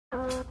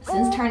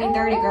Since turning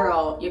 30,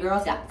 girl, your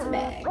girl's got some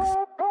bags.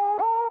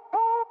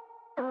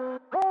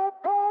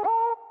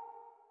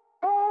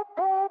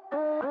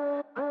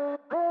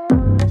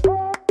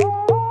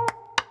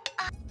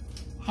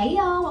 Hey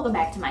y'all, welcome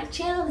back to my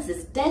channel. This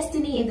is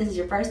Destiny. If this is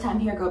your first time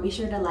here, girl, be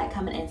sure to like,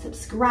 comment, and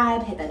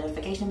subscribe. Hit that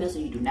notification bell so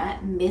you do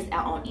not miss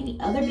out on any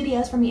other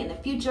videos from me in the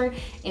future.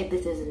 If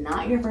this is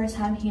not your first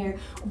time here,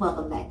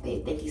 welcome back,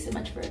 babe. Thank you so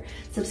much for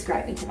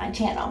subscribing to my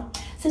channel.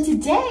 So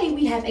today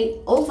we have a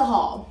Ulta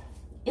haul.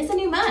 It's a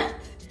new month,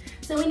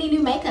 so we need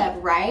new makeup,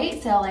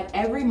 right? So like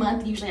every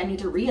month, usually I need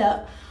to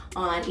re-up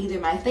on either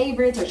my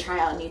favorites or try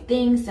out new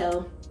things.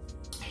 So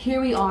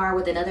here we are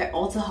with another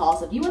Ulta haul.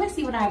 So if you want to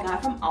see what I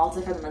got from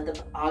Ulta for the month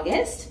of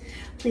August,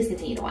 please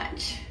continue to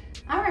watch.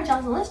 All right,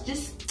 y'all, so let's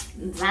just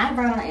dive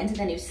right on into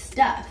the new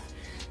stuff.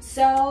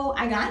 So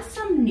I got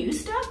some new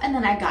stuff and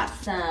then I got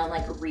some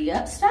like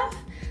re-up stuff.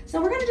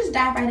 So we're gonna just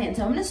dive right in.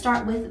 So I'm gonna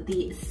start with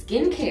the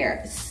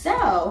skincare.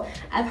 So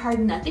I've heard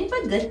nothing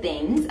but good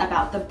things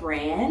about the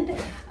brand.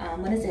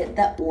 What is it?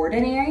 The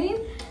Ordinary.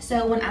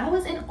 So when I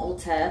was in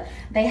Ulta,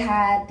 they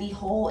had the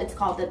whole, it's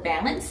called the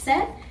Balance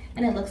Set.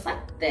 And it looks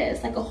like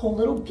this, like a whole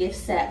little gift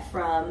set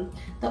from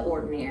The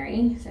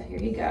Ordinary. So here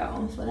you go,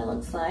 that's what it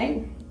looks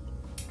like.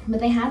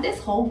 But they have this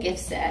whole gift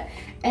set.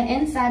 And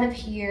inside of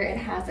here, it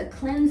has a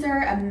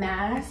cleanser, a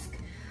mask,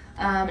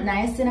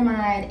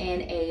 niacinamide,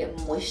 and a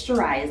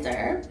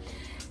moisturizer.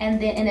 And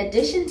then in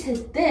addition to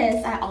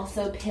this, I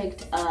also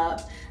picked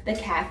up the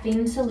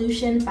caffeine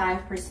solution,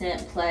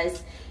 5%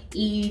 plus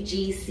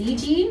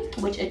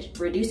EGCG, which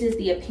reduces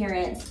the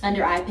appearance,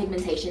 under eye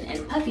pigmentation,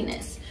 and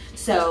puffiness.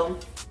 So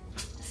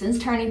since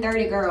turning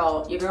 30,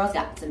 girl, your girl's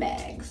got some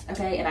bags,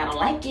 okay? And I don't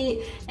like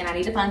it, and I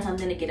need to find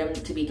something to get them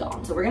to be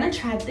gone. So we're gonna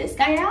try this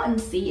guy out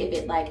and see if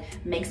it like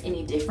makes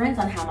any difference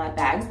on how my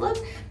bags look.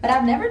 But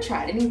I've never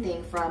tried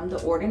anything from The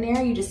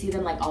Ordinary. You just see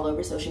them like all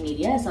over social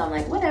media. So I'm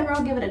like, whatever,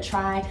 I'll give it a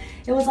try.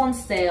 It was on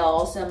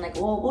sale, so I'm like,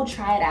 well, we'll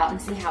try it out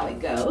and see how it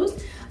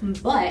goes.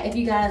 But if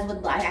you guys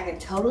would like, I could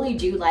totally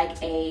do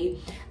like a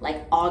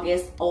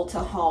August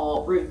Ulta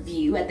haul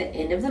review at the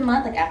end of the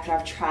month, like after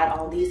I've tried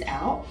all these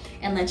out,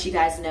 and let you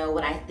guys know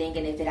what I think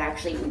and if it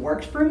actually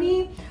worked for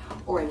me,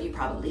 or if you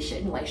probably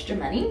shouldn't waste your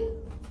money.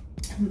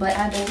 But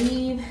I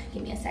believe,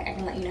 give me a sec, I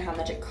can let you know how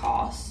much it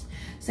costs.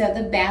 So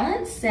the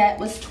Balance Set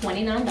was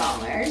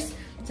 $29.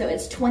 So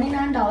it's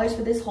 $29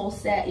 for this whole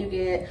set. You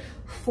get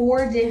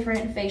 4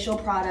 different facial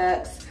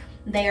products.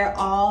 They are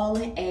all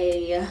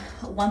a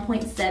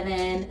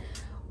 1.7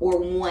 or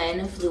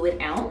 1 fluid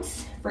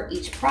ounce for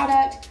each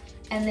product.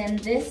 And then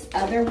this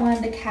other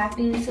one, the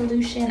caffeine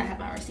solution, I have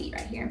my receipt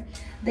right here.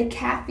 The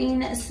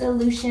caffeine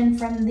solution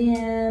from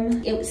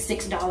them, it was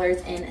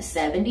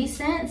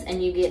 $6.70,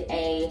 and you get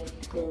a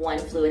 1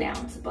 fluid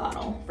ounce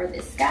bottle for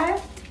this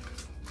guy.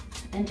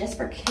 And just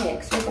for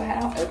kicks, we'll go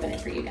ahead, I'll open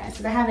it for you guys,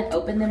 because I haven't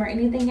opened them or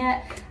anything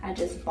yet. I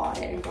just bought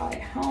it and brought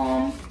it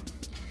home.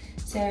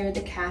 So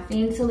the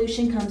caffeine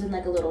solution comes in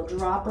like a little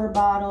dropper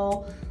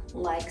bottle,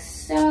 like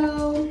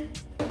so.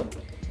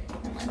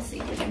 And let's see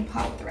if we can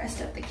pop the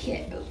rest of the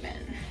kit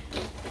open.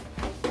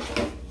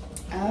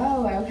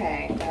 Oh,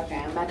 okay, okay,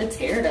 I'm about to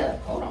tear it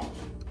up, hold on.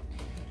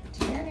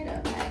 Tearing it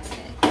up, that's it.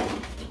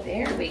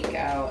 There we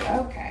go,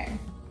 okay.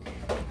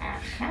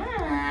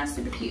 Aha,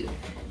 super cute.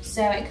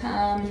 So it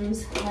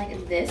comes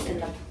like this in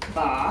the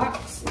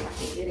box. If I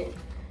can get it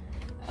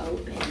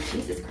open,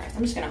 Jesus Christ.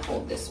 I'm just gonna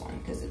hold this one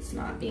because it's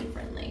not being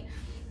friendly.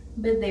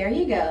 But there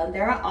you go,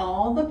 there are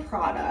all the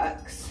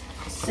products.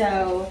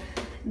 So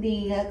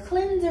the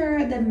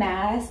cleanser, the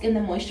mask, and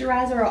the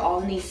moisturizer are all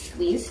in these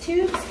squeeze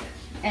tubes.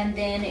 And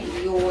then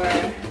your,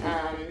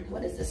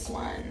 what is this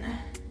one?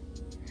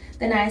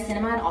 The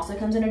niacinamide also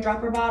comes in a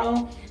dropper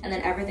bottle, and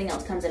then everything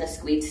else comes in a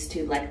squeeze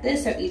tube like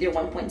this, so either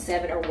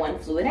 1.7 or 1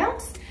 fluid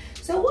ounce.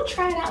 So we'll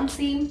try it out and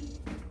see,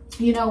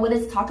 you know, what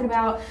it's talking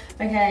about,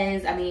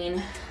 because I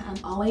mean,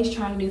 I'm always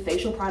trying new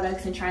facial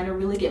products and trying to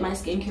really get my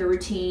skincare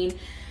routine,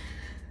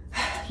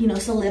 you know,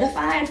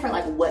 solidified for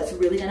like what's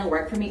really gonna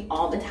work for me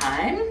all the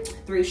time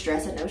through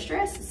stress and no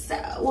stress. So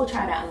we'll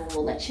try it out and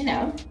we'll let you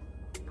know.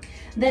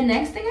 The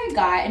next thing I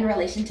got in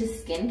relation to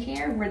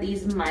skincare were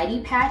these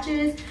Mighty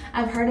patches.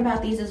 I've heard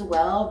about these as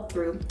well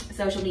through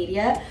social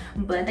media,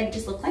 but they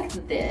just look like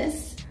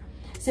this.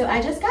 So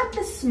I just got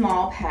the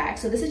small pack.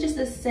 So this is just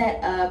a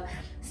set of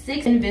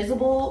 6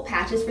 invisible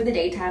patches for the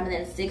daytime, and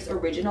then 6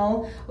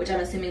 original, which I'm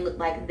assuming look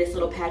like this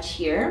little patch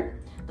here,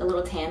 the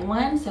little tan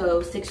one.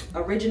 So 6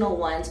 original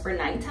ones for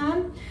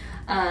nighttime.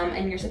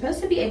 And you're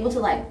supposed to be able to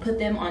like put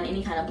them on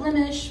any kind of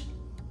blemish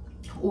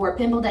or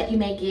pimple that you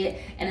may get,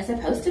 and it's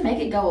supposed to make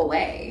it go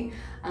away.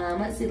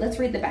 Let's see, let's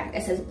read the back.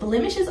 It says,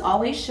 blemishes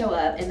always show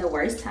up in the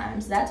worst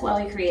times. That's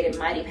why we created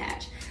Mighty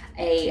Patch,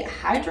 a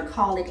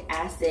hydrochloric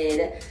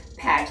acid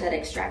patch that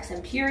extracts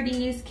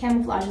impurities,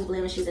 camouflages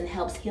blemishes, and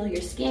helps heal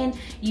your skin.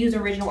 Use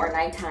original or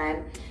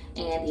nighttime,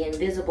 and the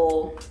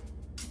invisible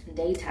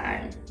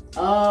daytime.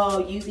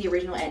 Oh, use the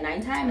original at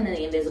nighttime and then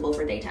the invisible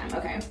for daytime,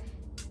 okay.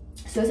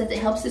 So it says it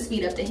helps to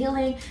speed up the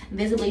healing,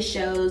 visibly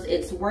shows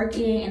it's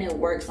working, and it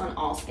works on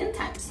all skin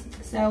types.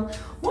 So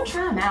we'll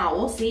try them out.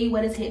 We'll see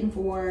what it's hitting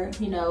for,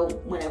 you know,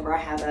 whenever I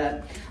have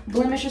a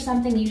blemish or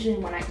something. Usually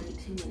when I eat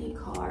too many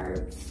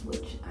carbs,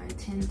 which I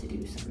tend to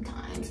do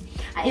sometimes,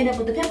 I end up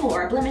with a pimple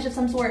or a blemish of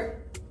some sort.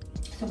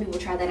 So we will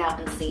try that out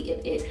and see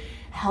if it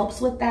helps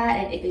with that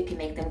and if it can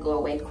make them go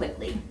away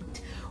quickly.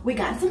 We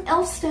got some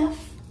E.L.F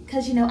stuff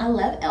because, you know, I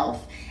love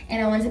E.L.F,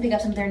 and I wanted to pick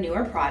up some of their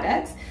newer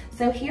products.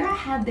 So here I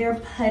have their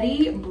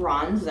putty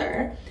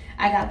bronzer.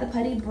 I got the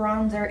putty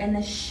bronzer in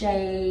the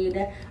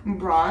shade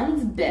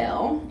Bronze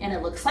Belle, and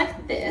it looks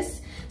like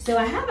this. So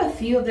I have a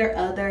few of their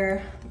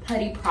other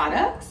putty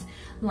products.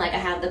 Like I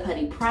have the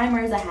putty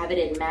primers, I have it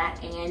in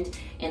matte and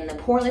in the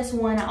poreless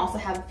one. I also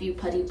have a few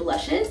putty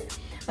blushes,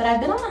 but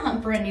I've been on the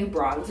hunt for a new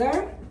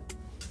bronzer,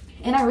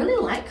 and I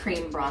really like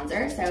cream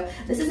bronzer. So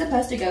this is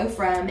supposed to go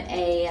from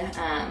a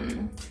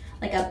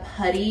like a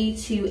putty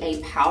to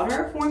a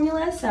powder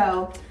formula.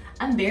 So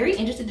I'm very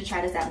interested to try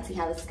this out and see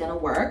how this is gonna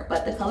work,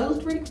 but the color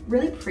looks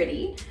really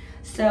pretty.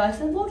 So I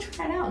said, we'll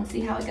try it out and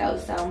see how it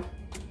goes. So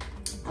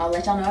I'll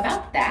let y'all know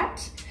about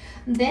that.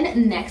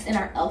 Then next in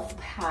our E.L.F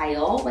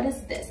pile, what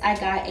is this? I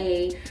got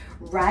a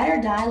Ride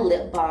or Die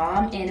lip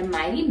balm in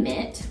Mighty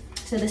Mint.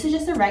 So this is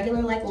just a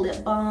regular like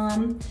lip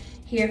balm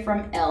here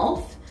from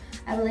E.L.F.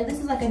 I believe this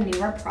is like a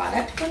newer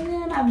product from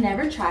them. I've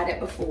never tried it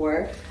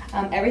before.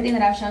 Everything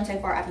that I've shown so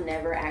far, I've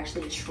never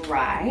actually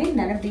tried.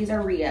 None of these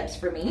are re-ups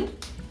for me.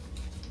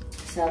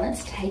 So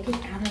let's take it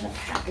out of the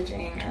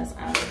packaging as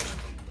I'm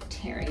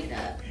tearing it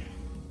up.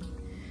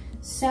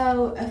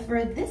 So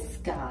for this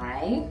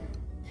guy,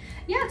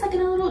 yeah, it's like in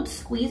a little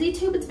squeezy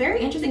tube. It's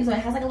very interesting. So it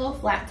has like a little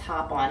flat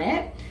top on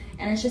it,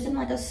 and it's just in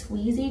like a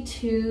squeezy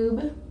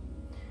tube.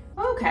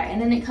 Okay,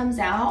 and then it comes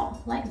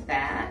out like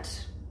that.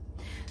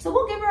 So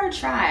we'll give her a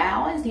try. I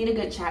always need a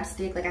good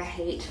chapstick. Like I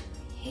hate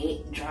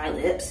dry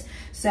lips.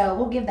 So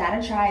we'll give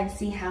that a try and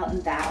see how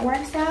that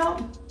works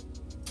out.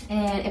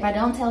 And if I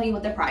don't tell you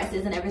what the price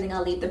is and everything,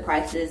 I'll leave the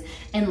prices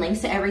and links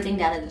to everything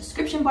down in the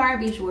description bar.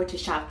 Be sure to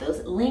shop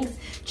those links,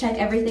 check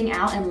everything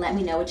out, and let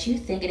me know what you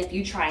think and if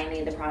you try any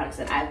of the products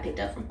that I've picked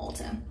up from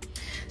Ulta.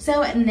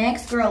 So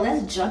next, girl,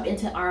 let's jump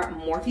into our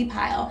Morphe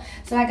pile.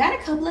 So I got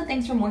a couple of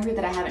things from Morphe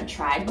that I haven't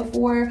tried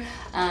before.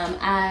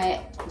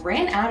 I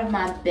ran out of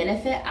my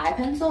Benefit eye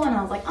pencil and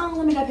I was like, oh,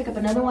 let me go pick up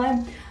another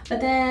one.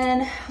 But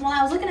then while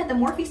I was looking at the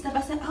Morphe stuff,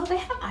 I said, oh, they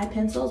have eye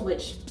pencils,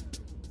 which,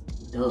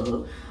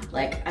 duh.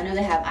 Like, I know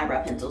they have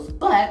eyebrow pencils,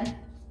 but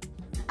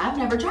I've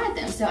never tried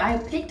them. So I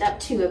picked up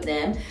two of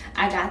them.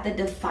 I got the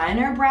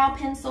Definer brow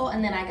pencil,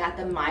 and then I got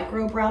the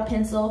Micro brow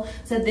pencil.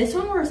 So this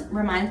one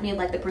reminds me of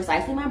like the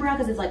Precisely My Brow,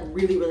 because it's like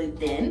really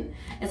thin.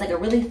 It's like a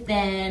really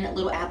thin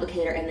little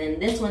applicator, and then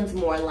this one's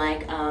more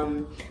like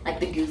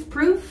the Goof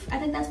Proof. I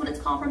think that's what it's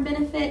called from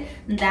Benefit,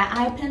 that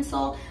eye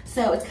pencil.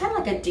 So it's kind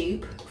of like a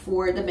dupe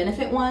for the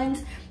Benefit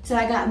ones. So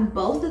I got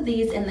both of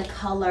these in the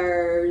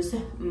colors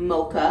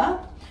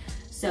Mocha.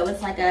 So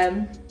it's like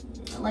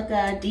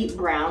a deep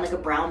brown, like a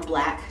brown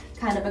black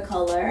kind of a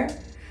color.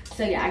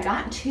 So yeah, I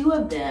got two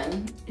of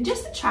them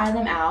just to try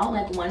them out,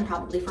 like one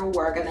probably for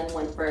work and then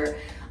one for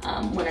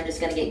when I'm just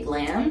gonna get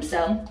glam.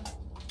 So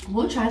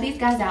we'll try these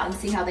guys out and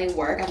see how they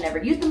work. I've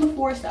never used them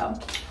before, so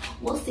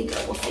we'll see,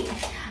 girl, we'll see.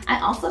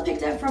 I also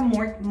picked up from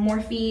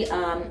Morphe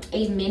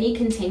a mini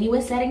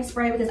continuous setting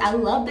spray because I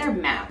love their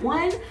matte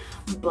one,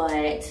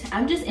 but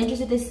I'm just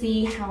interested to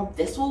see how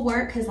this will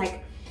work because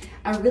like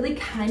I really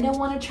kind of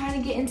want to try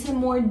to get into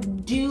more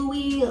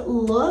dewy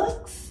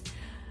looks,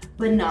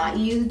 but not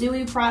use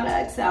dewy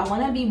products. So I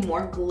want to be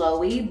more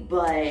glowy,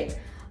 but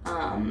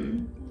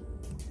I'm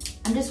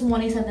just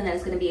wanting something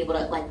that's going to be able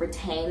to like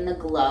retain the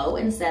glow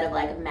instead of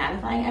like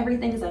mattifying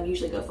everything, because I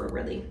usually go for a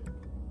really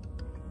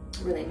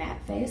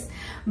matte face.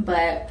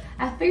 But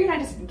I figured I'd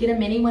just get a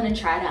mini one and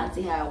try it out and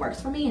see how it works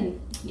for me, and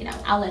you know,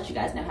 I'll let you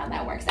guys know how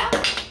that works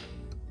out.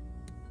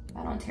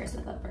 I don't tear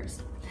stuff up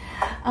first.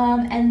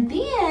 And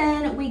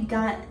then we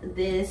got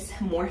this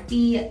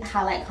Morphe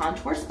Highlight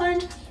Contour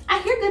Sponge. I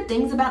hear good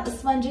things about the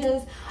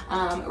sponges.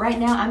 Right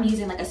now I'm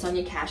using like a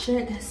Sonia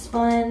Kashuk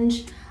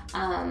sponge.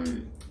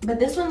 But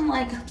this one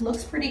like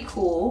looks pretty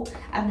cool.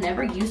 I've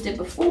never used it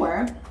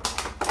before,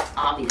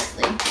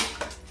 obviously.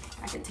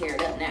 I can tear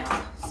it up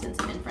now since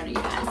I'm in front of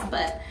you guys,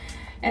 but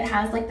it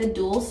has like the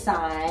dual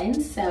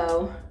sides.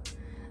 So,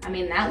 I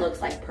mean, that looks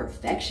like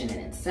perfection in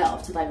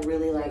itself to like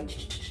really like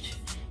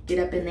get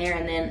up in there.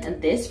 And then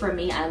this for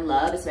me, I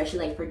love, especially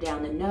like for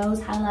down the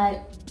nose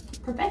highlight,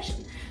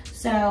 perfection.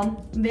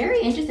 So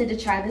very interested to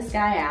try this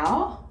guy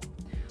out.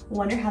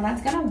 Wonder how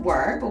that's gonna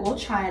work, but we'll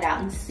try it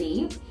out and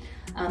see.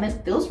 It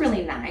feels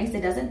really nice.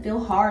 It doesn't feel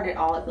hard at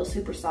all. It feels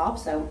super soft.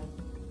 So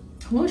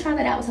we'll try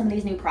that out with some of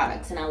these new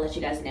products and I'll let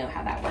you guys know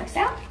how that works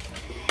out.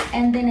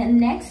 And then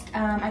next,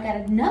 I got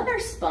another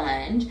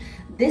sponge.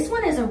 This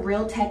one is a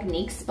Real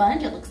Technique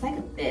sponge. It looks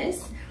like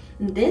this.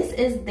 This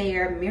is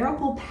their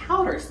Miracle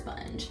Powder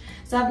Sponge.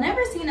 So I've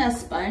never seen a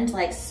sponge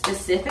like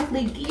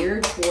specifically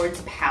geared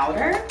towards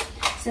powder.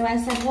 So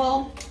I said,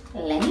 well,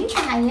 let me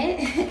try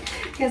it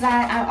because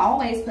I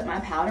always put my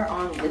powder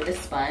on with the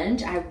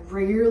sponge. I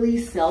rarely,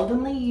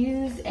 seldomly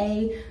use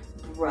a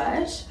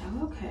brush.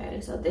 Oh, okay,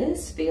 so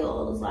this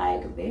feels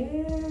like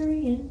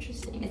very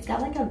interesting. It's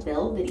got like a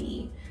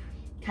velvety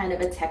kind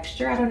of a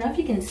texture. I don't know if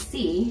you can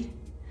see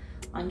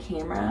on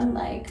camera,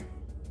 like,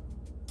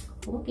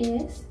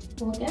 focus,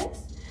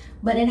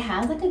 but it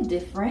has like a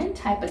different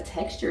type of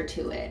texture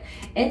to it.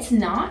 It's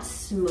not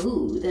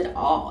smooth at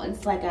all.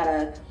 It's like got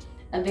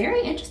a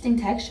very interesting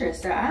texture.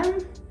 So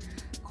I'm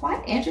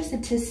quite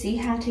interested to see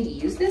how to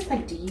use this.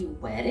 Like, do you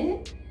wet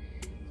it?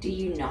 Do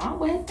you not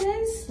wet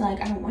this? Like,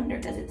 I wonder,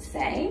 does it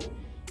say?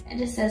 It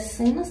just says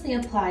seamlessly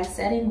apply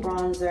setting,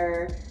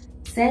 bronzer,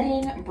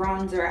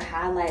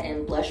 highlight,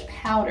 and blush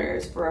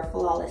powders for a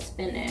flawless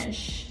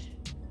finish.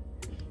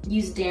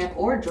 Use damp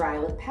or dry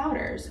with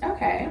powders.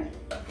 Okay.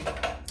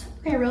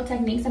 Okay, Real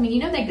Techniques. I mean, you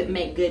know they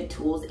make good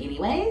tools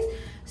anyways.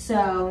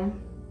 So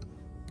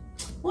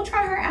we'll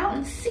try her out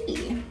and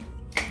see.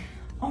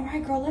 All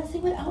right, girl, let's see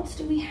what else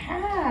do we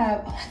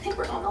have. Oh, I think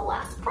we're on the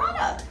last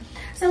product.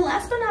 So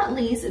last but not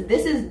least,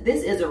 this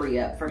is a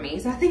re-up for me.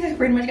 So I think I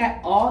pretty much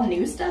got all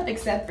new stuff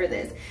except for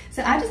this.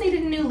 So I just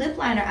needed a new lip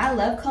liner. I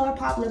love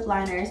Colourpop lip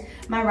liners.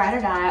 My ride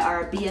or die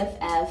are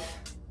BFF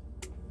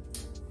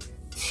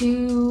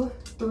 2,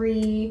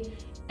 3,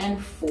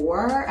 and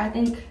 4. I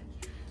think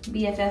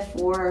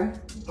BFF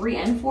 3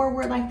 and 4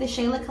 were like the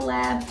Shayla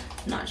collab.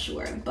 Not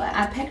sure, but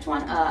I picked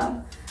one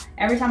up.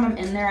 Every time I'm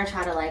in there, I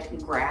try to like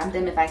grab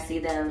them if I see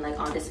them like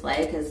on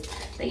display because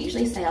they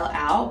usually sell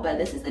out. But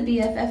this is the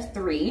BFF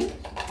 3,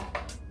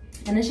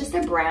 and it's just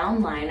a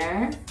brown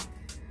liner.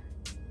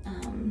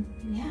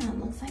 Yeah, it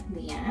looks like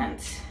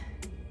that.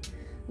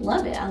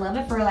 Love it. I love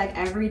it for like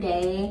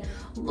everyday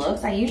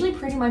looks. I usually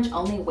pretty much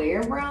only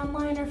wear brown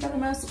liner for the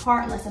most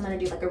part, unless I'm gonna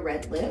do like a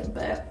red lip,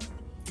 but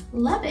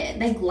love it.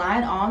 They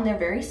glide on. They're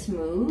very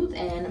smooth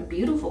and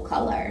beautiful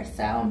color.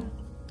 So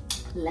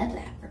love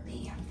that for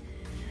me.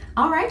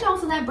 All right, y'all,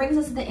 so that brings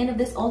us to the end of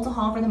this Ulta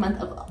haul for the month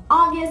of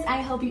August.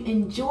 I hope you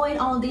enjoyed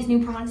all of these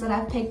new products that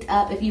I've picked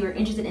up. If you are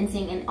interested in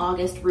seeing an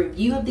August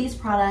review of these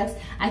products,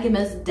 I can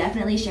most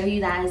definitely show you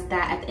guys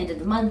that at the end of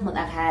the month once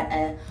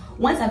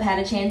I've had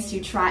a chance to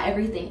try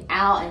everything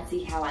out and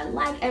see how I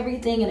like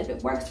everything and if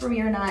it works for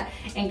me or not,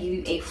 and give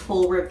you a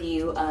full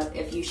review of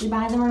if you should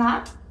buy them or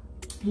not.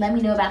 Let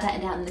me know about that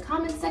down in the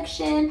comments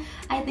section.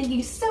 I thank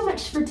you so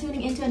much for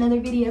tuning into another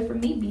video from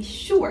me. Be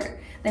sure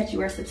that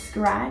you are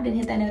subscribed and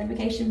hit that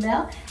notification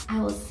bell. I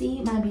will see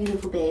my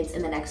beautiful babes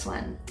in the next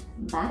one.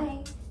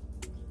 Bye.